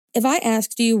If I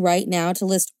asked you right now to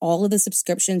list all of the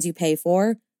subscriptions you pay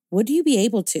for, would you be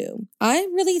able to? I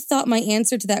really thought my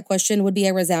answer to that question would be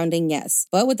a resounding yes.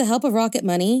 But with the help of Rocket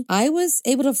Money, I was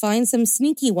able to find some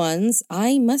sneaky ones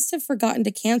I must have forgotten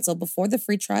to cancel before the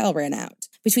free trial ran out.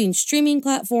 Between streaming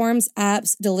platforms,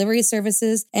 apps, delivery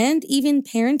services, and even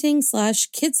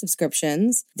parenting/kid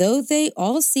subscriptions, though they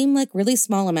all seem like really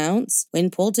small amounts, when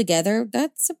pulled together,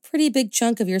 that's a pretty big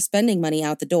chunk of your spending money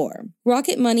out the door.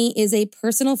 Rocket Money is a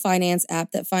personal finance app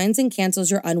that finds and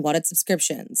cancels your unwanted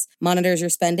subscriptions, monitors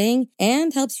your spending,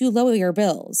 and helps you lower your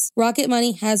bills. Rocket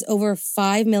Money has over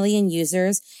 5 million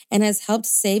users and has helped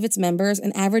save its members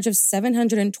an average of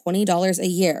 $720 a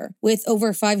year, with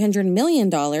over $500 million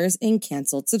in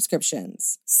canceled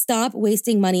subscriptions. Stop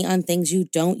wasting money on things you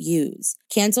don't use.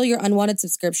 Cancel your unwanted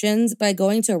subscriptions by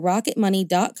going to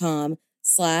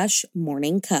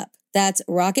rocketmoney.com/morningcup. That's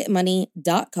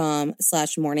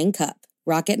rocketmoney.com/morningcup.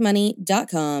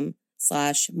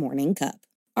 rocketmoney.com/morningcup.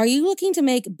 Are you looking to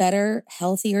make better,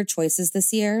 healthier choices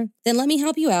this year? Then let me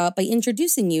help you out by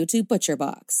introducing you to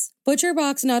ButcherBox.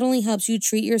 ButcherBox not only helps you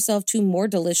treat yourself to more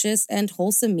delicious and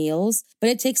wholesome meals, but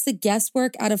it takes the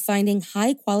guesswork out of finding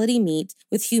high-quality meat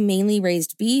with humanely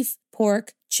raised beef,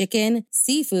 pork, chicken,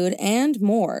 seafood, and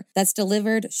more that's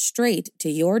delivered straight to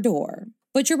your door.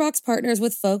 ButcherBox partners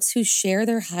with folks who share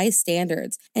their high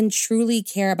standards and truly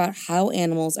care about how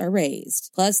animals are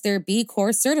raised. Plus, they're B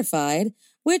Corp certified,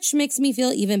 which makes me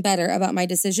feel even better about my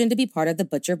decision to be part of the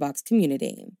ButcherBox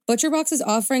community. ButcherBox is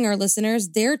offering our listeners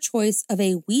their choice of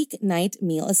a weeknight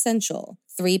meal essential: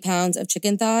 3 pounds of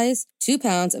chicken thighs, 2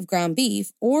 pounds of ground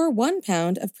beef, or 1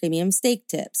 pound of premium steak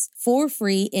tips for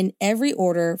free in every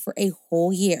order for a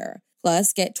whole year.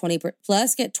 Plus, get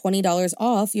 $20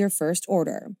 off your first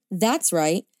order. That's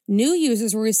right. New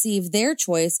users will receive their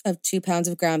choice of 2 pounds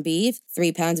of ground beef,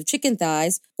 3 pounds of chicken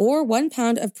thighs, or 1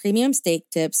 pound of premium steak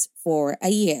tips for a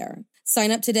year.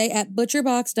 Sign up today at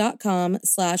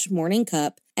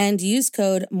butcherbox.com/morningcup and use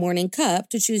code morningcup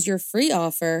to choose your free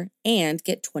offer and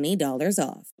get $20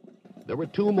 off. There were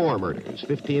 2 more murders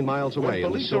 15 miles away.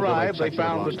 When police arrived, they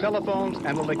found the telephones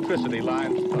and electricity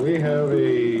lines. We have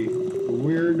a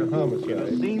weird homicide.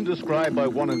 A scene described by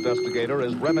one investigator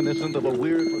as reminiscent of a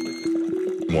weird...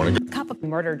 Morning. Cup of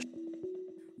murder.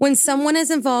 When someone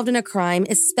is involved in a crime,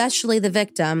 especially the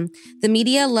victim, the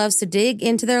media loves to dig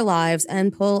into their lives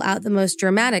and pull out the most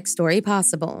dramatic story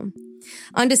possible.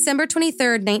 On December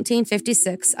 23,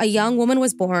 1956, a young woman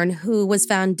was born who was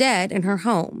found dead in her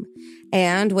home.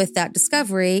 And with that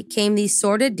discovery came the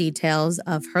sordid details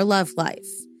of her love life.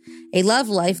 A love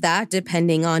life that,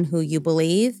 depending on who you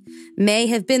believe, may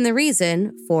have been the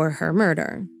reason for her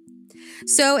murder.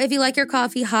 So if you like your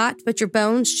coffee hot but your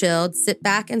bones chilled, sit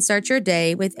back and start your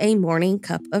day with a morning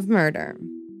cup of murder.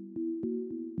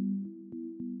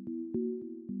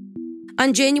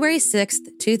 On January 6,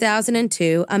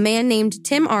 2002, a man named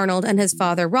Tim Arnold and his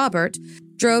father, Robert,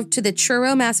 drove to the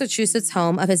Truro, Massachusetts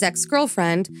home of his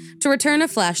ex-girlfriend to return a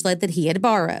flashlight that he had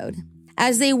borrowed.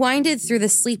 As they winded through the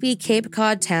sleepy Cape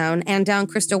Cod town and down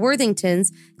Krista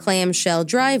Worthington's clamshell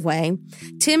driveway,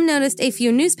 Tim noticed a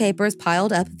few newspapers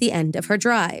piled up at the end of her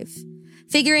drive.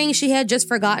 Figuring she had just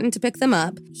forgotten to pick them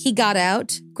up, he got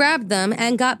out, grabbed them,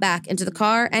 and got back into the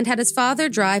car and had his father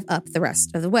drive up the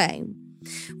rest of the way.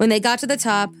 When they got to the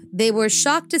top, they were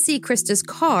shocked to see Krista's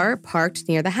car parked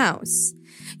near the house.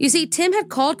 You see, Tim had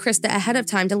called Krista ahead of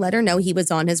time to let her know he was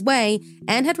on his way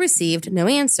and had received no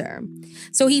answer.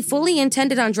 So he fully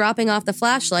intended on dropping off the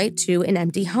flashlight to an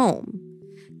empty home.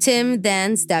 Tim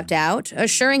then stepped out,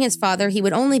 assuring his father he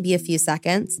would only be a few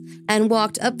seconds, and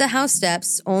walked up the house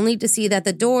steps only to see that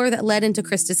the door that led into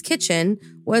Krista's kitchen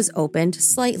was opened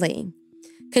slightly.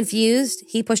 Confused,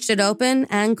 he pushed it open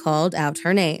and called out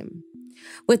her name.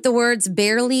 With the words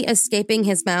barely escaping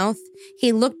his mouth,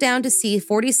 he looked down to see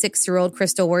 46-year-old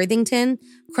Krista Worthington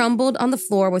crumbled on the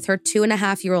floor with her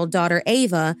 2.5-year-old daughter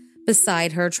Ava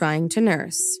beside her trying to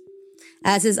nurse.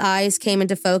 As his eyes came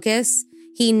into focus,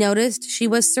 he noticed she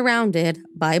was surrounded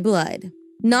by blood.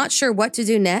 Not sure what to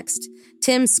do next,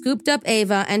 Tim scooped up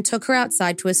Ava and took her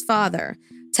outside to his father,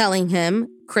 telling him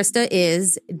Krista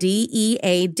is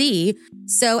DEAD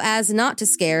so as not to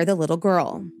scare the little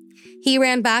girl. He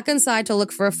ran back inside to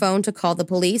look for a phone to call the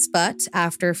police, but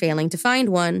after failing to find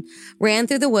one, ran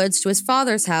through the woods to his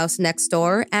father's house next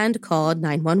door and called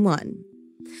 911.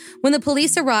 When the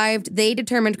police arrived, they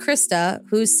determined Krista,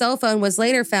 whose cell phone was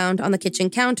later found on the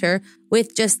kitchen counter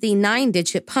with just the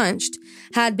 9-digit punched,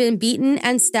 had been beaten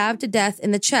and stabbed to death in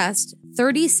the chest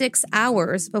 36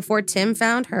 hours before Tim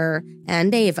found her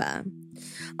and Ava.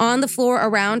 On the floor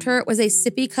around her was a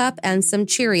sippy cup and some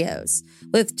Cheerios,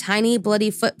 with tiny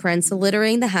bloody footprints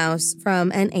littering the house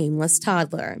from an aimless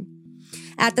toddler.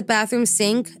 At the bathroom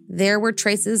sink, there were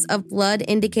traces of blood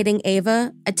indicating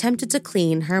Ava attempted to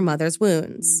clean her mother's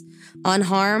wounds.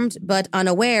 Unharmed but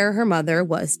unaware her mother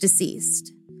was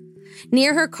deceased.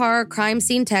 Near her car, crime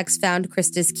scene techs found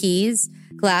Krista's keys,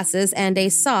 glasses, and a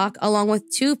sock, along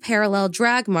with 2 parallel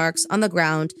drag marks on the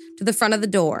ground to the front of the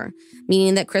door,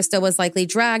 meaning that Krista was likely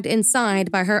dragged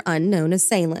inside by her unknown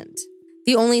assailant.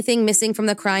 The only thing missing from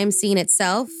the crime scene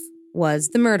itself was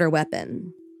the murder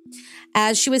weapon.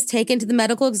 As she was taken to the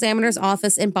medical examiner's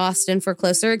office in Boston for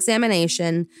closer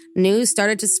examination, news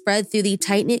started to spread through the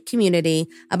tight-knit community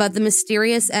about the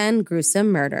mysterious and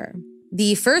gruesome murder.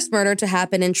 The first murder to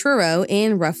happen in Truro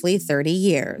in roughly 30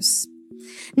 years.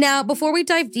 Now, before we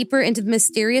dive deeper into the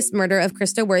mysterious murder of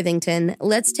Krista Worthington,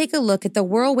 let's take a look at the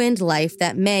whirlwind life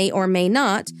that may or may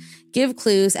not give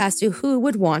clues as to who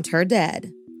would want her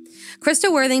dead.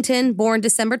 Krista Worthington, born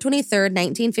December 23,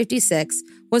 1956,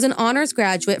 was an honors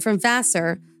graduate from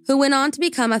Vassar who went on to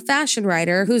become a fashion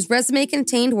writer whose resume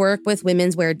contained work with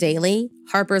Women's Wear Daily,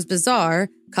 Harper's Bazaar,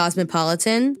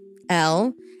 Cosmopolitan,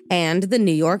 Elle, and the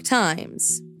New York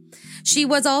Times. She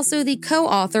was also the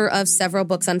co-author of several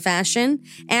books on fashion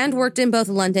and worked in both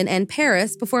London and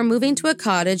Paris before moving to a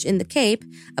cottage in the Cape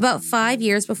about 5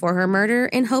 years before her murder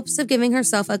in hopes of giving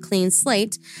herself a clean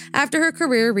slate after her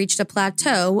career reached a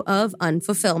plateau of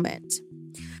unfulfillment.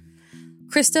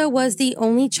 Krista was the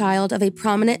only child of a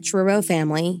prominent Truro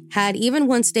family, had even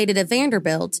once dated a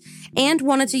Vanderbilt, and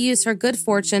wanted to use her good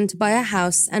fortune to buy a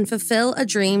house and fulfill a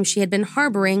dream she had been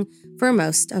harboring for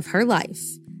most of her life.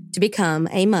 To become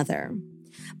a mother.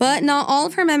 But not all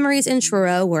of her memories in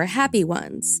Truro were happy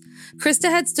ones. Krista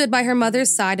had stood by her mother's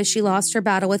side as she lost her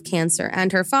battle with cancer,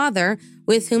 and her father,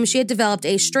 with whom she had developed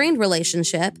a strained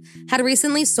relationship, had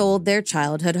recently sold their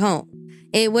childhood home.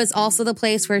 It was also the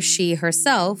place where she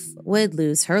herself would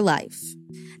lose her life.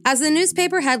 As the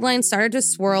newspaper headlines started to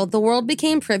swirl, the world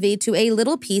became privy to a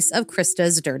little piece of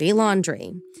Krista's dirty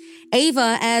laundry.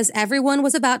 Ava, as everyone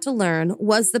was about to learn,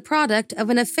 was the product of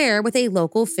an affair with a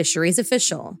local fisheries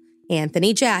official,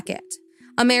 Anthony Jackett,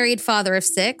 a married father of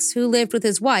 6 who lived with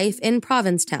his wife in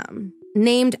Provincetown.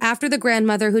 Named after the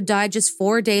grandmother who died just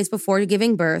 4 days before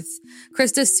giving birth,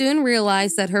 Krista soon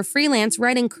realized that her freelance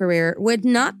writing career would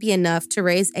not be enough to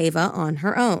raise Ava on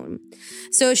her own.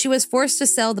 So she was forced to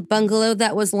sell the bungalow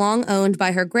that was long owned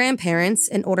by her grandparents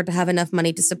in order to have enough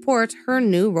money to support her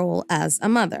new role as a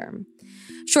mother.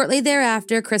 Shortly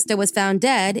thereafter, Krista was found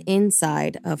dead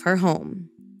inside of her home.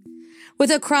 With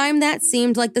a crime that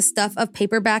seemed like the stuff of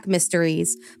paperback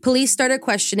mysteries, police started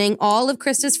questioning all of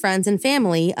Krista's friends and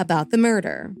family about the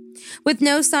murder. With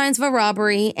no signs of a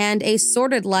robbery and a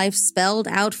sordid life spelled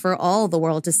out for all the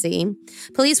world to see,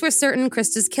 police were certain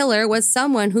Krista's killer was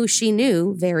someone who she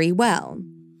knew very well.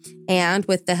 And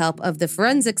with the help of the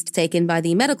forensics taken by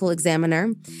the medical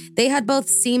examiner, they had both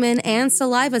semen and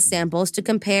saliva samples to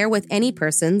compare with any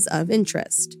persons of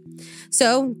interest.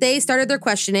 So they started their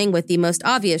questioning with the most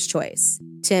obvious choice,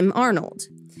 Tim Arnold,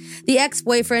 the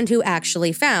ex-boyfriend who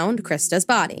actually found Krista's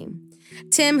body.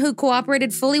 Tim, who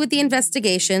cooperated fully with the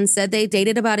investigation, said they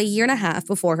dated about a year and a half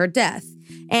before her death,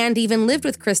 and even lived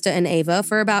with Krista and Ava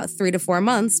for about 3 to 4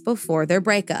 months before their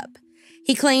breakup.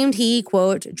 He claimed he,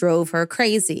 quote, drove her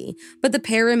crazy, but the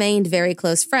pair remained very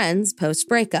close friends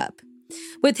post-breakup.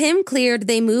 With him cleared,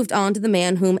 they moved on to the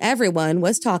man whom everyone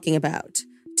was talking about,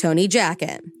 Tony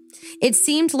Jackett. It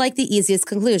seemed like the easiest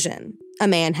conclusion. A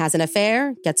man has an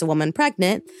affair, gets a woman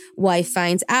pregnant, wife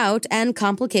finds out, and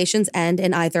complications end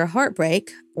in either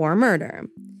heartbreak or murder.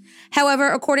 However,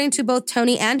 according to both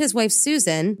Tony and his wife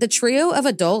Susan, the trio of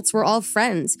adults were all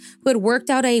friends who had worked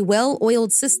out a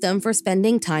well-oiled system for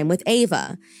spending time with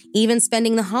Ava, even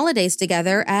spending the holidays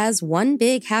together as one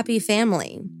big happy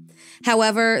family.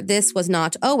 However, this was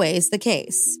not always the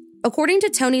case. According to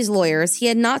Tony's lawyers, he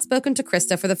had not spoken to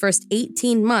Krista for the first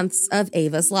 18 months of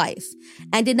Ava's life,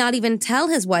 and did not even tell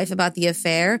his wife about the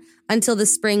affair until the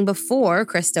spring before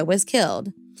Krista was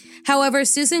killed. However,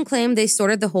 Susan claimed they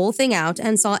sorted the whole thing out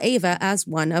and saw Ava as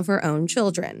one of her own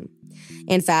children.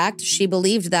 In fact, she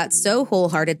believed that so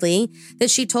wholeheartedly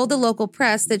that she told the local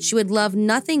press that she would love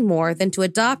nothing more than to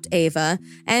adopt Ava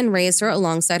and raise her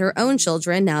alongside her own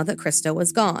children now that Krista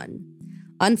was gone.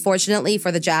 Unfortunately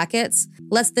for the Jacketts,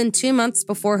 less than 2 months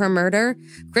before her murder,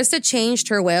 Krista changed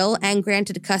her will and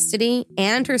granted custody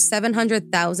and her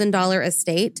 $700,000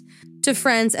 estate to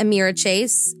friends Amira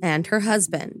Chase and her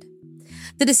husband.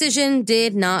 The decision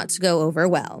did not go over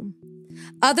well.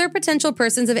 Other potential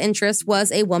persons of interest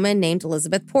was a woman named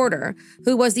Elizabeth Porter,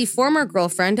 who was the former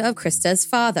girlfriend of Krista's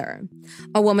father.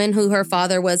 A woman who her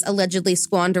father was allegedly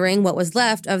squandering what was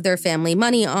left of their family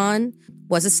money on,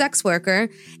 was a sex worker,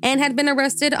 and had been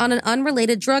arrested on an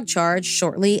unrelated drug charge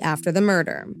shortly after the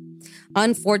murder.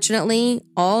 Unfortunately,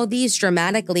 all these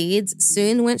dramatic leads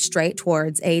soon went straight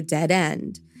towards a dead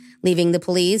end, leaving the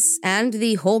police and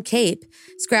the whole Cape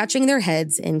scratching their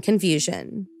heads in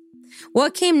confusion.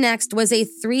 What came next was a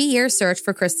 3-year search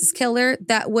for Krista's killer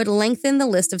that would lengthen the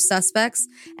list of suspects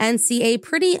and see a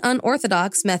pretty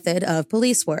unorthodox method of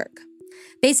police work.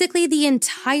 Basically, the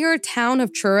entire town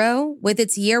of Truro, with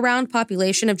its year-round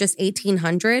population of just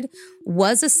 1,800,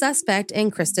 was a suspect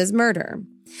in Krista's murder.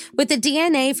 With the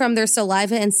DNA from their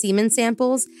saliva and semen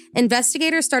samples,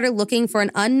 investigators started looking for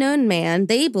an unknown man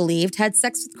they believed had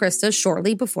sex with Krista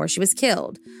shortly before she was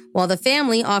killed, while the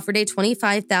family offered a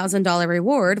 $25,000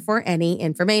 reward for any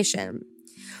information.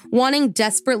 Wanting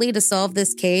desperately to solve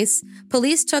this case,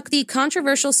 police took the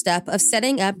controversial step of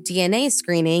setting up DNA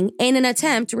screening in an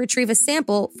attempt to retrieve a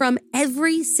sample from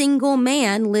every single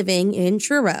man living in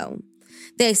Truro.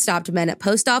 They stopped men at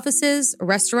post offices,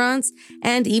 restaurants,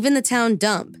 and even the town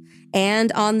dump,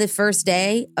 and on the first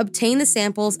day, obtained the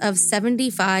samples of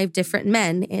 75 different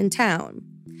men in town.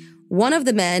 One of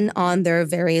the men on their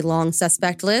very long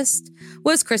suspect list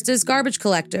was Krista's garbage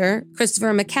collector,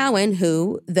 Christopher McCowan,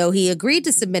 who, though he agreed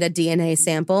to submit a DNA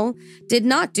sample, did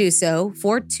not do so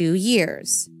for 2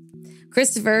 years.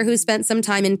 Christopher, who spent some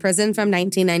time in prison from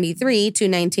 1993 to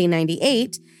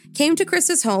 1998, came to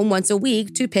Krista's home once a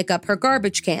week to pick up her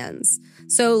garbage cans.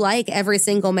 So like every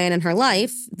single man in her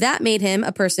life, that made him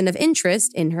a person of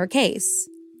interest in her case.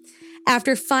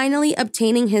 After finally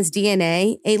obtaining his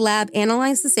DNA, a lab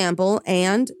analyzed the sample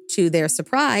and, to their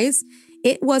surprise,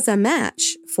 it was a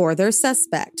match for their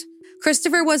suspect.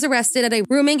 Christopher was arrested at a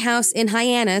rooming house in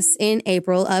Hyannis in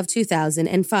April of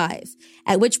 2005,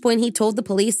 at which point he told the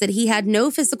police that he had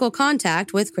no physical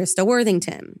contact with Krista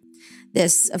Worthington.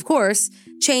 This, of course,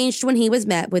 changed when he was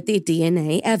met with the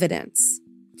DNA evidence.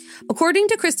 According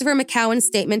to Christopher McCowan's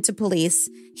statement to police,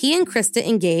 he and Krista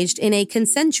engaged in a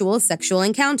consensual sexual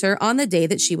encounter on the day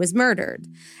that she was murdered,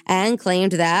 and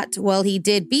claimed that, while he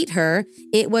did beat her,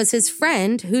 it was his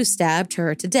friend who stabbed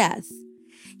her to death.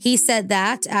 He said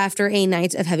that, after a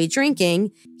night of heavy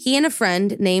drinking, he and a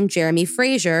friend named Jeremy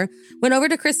Frazier went over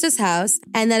to Krista's house,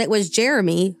 and that it was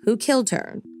Jeremy who killed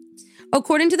her.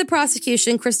 According to the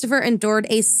prosecution, Christopher endured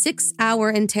a 6-hour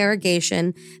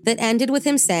interrogation that ended with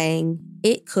him saying,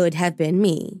 "It could have been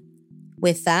me."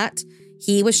 With that,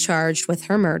 he was charged with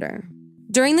her murder.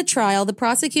 During the trial, the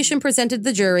prosecution presented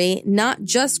the jury not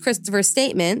just Christopher's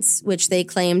statements, which they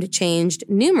claimed changed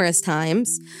numerous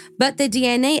times, but the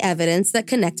DNA evidence that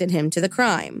connected him to the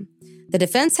crime. The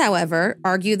defense, however,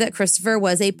 argued that Christopher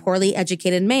was a poorly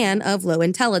educated man of low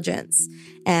intelligence,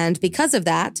 and because of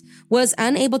that, was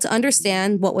unable to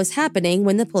understand what was happening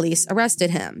when the police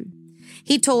arrested him.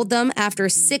 He told them after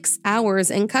 6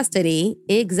 hours in custody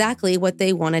exactly what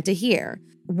they wanted to hear,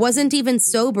 wasn't even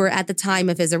sober at the time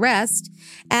of his arrest,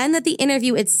 and that the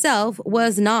interview itself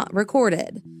was not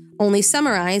recorded, only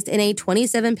summarized in a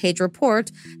 27-page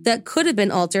report that could have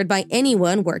been altered by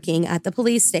anyone working at the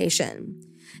police station,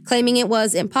 claiming it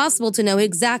was impossible to know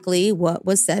exactly what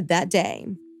was said that day.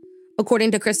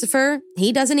 According to Christopher,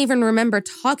 he doesn't even remember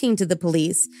talking to the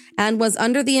police and was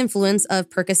under the influence of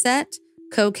Percocet,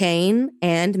 cocaine,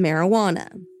 and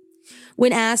marijuana.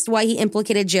 When asked why he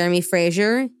implicated Jeremy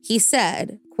Frazier, he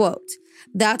said, quote,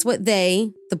 "That's what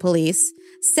they, the police,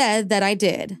 said that I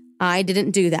did. I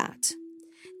didn't do that."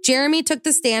 Jeremy took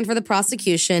the stand for the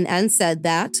prosecution and said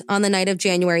that, on the night of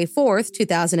January 4th,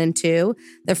 2002,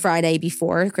 the Friday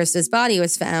before Krista's body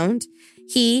was found,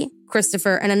 he,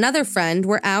 Christopher, and another friend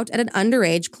were out at an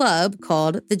underage club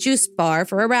called the Juice Bar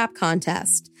for a rap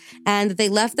contest, and they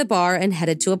left the bar and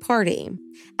headed to a party.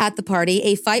 At the party,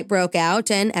 a fight broke out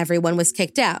and everyone was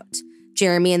kicked out.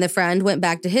 Jeremy and the friend went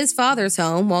back to his father's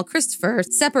home while Christopher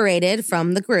separated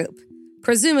from the group,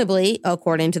 presumably,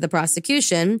 according to the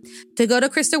prosecution, to go to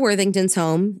Krista Worthington's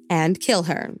home and kill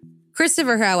her.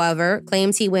 Christopher, however,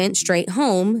 claims he went straight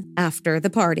home after the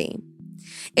party.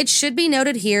 It should be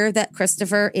noted here that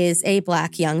Christopher is a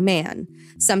Black young man,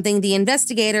 something the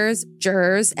investigators,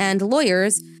 jurors, and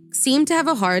lawyers seem to have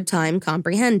a hard time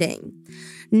comprehending.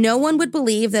 No one would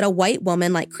believe that a white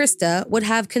woman like Krista would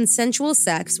have consensual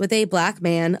sex with a Black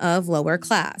man of lower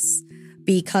class.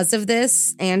 Because of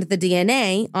this and the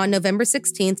DNA, on November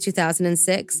 16,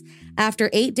 2006, after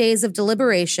 8 days of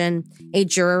deliberation, a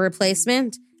juror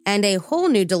replacement, and a whole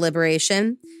new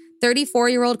deliberation,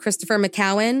 34-year-old Christopher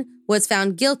McCowan was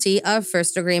found guilty of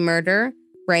first-degree murder,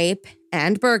 rape,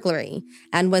 and burglary,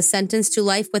 and was sentenced to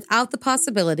life without the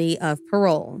possibility of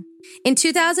parole. In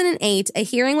 2008, a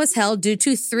hearing was held due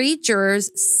to 3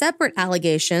 jurors' separate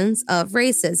allegations of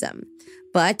racism.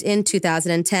 But in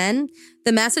 2010,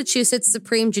 the Massachusetts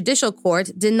Supreme Judicial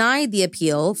Court denied the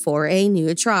appeal for a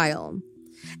new trial.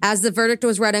 As the verdict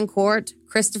was read in court,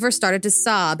 Christopher started to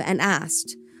sob and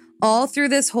asked, "All through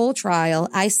this whole trial,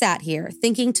 I sat here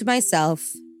thinking to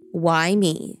myself, why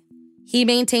me?" He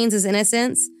maintains his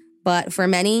innocence, but for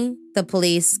many, the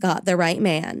police got the right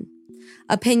man.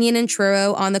 Opinion in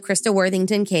Truro on the Krista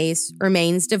Worthington case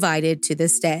remains divided to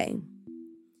this day.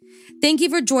 Thank you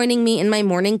for joining me in my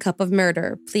morning cup of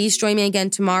murder. Please join me again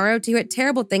tomorrow to hear what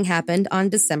terrible thing happened on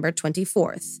December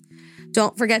 24th.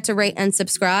 Don't forget to rate and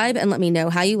subscribe and let me know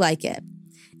how you like it.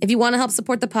 If you want to help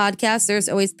support the podcast, there's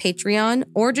always Patreon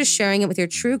or just sharing it with your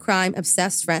true crime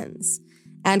obsessed friends.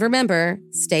 And remember,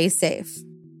 stay safe.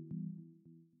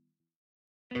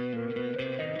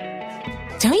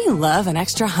 Don't you love an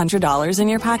extra $100 in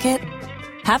your pocket?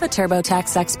 Have a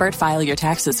TurboTax expert file your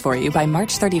taxes for you by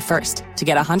March 31st to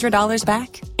get $100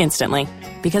 back instantly.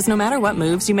 Because no matter what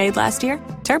moves you made last year,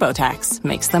 TurboTax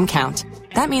makes them count.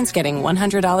 That means getting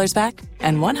 $100 back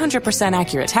and 100%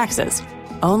 accurate taxes,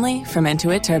 only from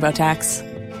Intuit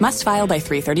TurboTax. Must file by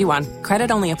 3/31.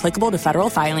 Credit only applicable to federal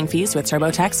filing fees with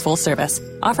TurboTax full service.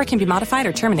 Offer can be modified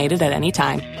or terminated at any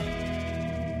time.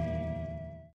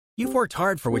 You've worked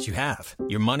hard for what you have.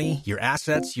 Your money, your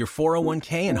assets, your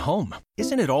 401k, and home.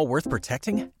 Isn't it all worth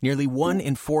protecting? Nearly 1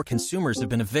 in 4 consumers have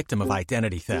been a victim of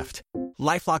identity theft.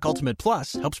 LifeLock Ultimate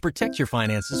Plus helps protect your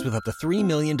finances with up to $3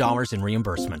 million in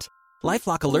reimbursement.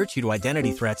 LifeLock alerts you to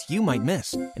identity threats you might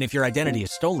miss. And if your identity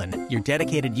is stolen, your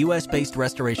dedicated U.S.-based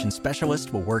restoration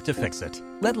specialist will work to fix it.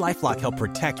 Let LifeLock help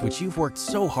protect what you've worked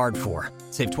so hard for.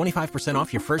 Save 25%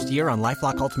 off your first year on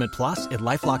LifeLock Ultimate Plus at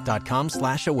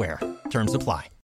LifeLock.com/aware. Terms apply.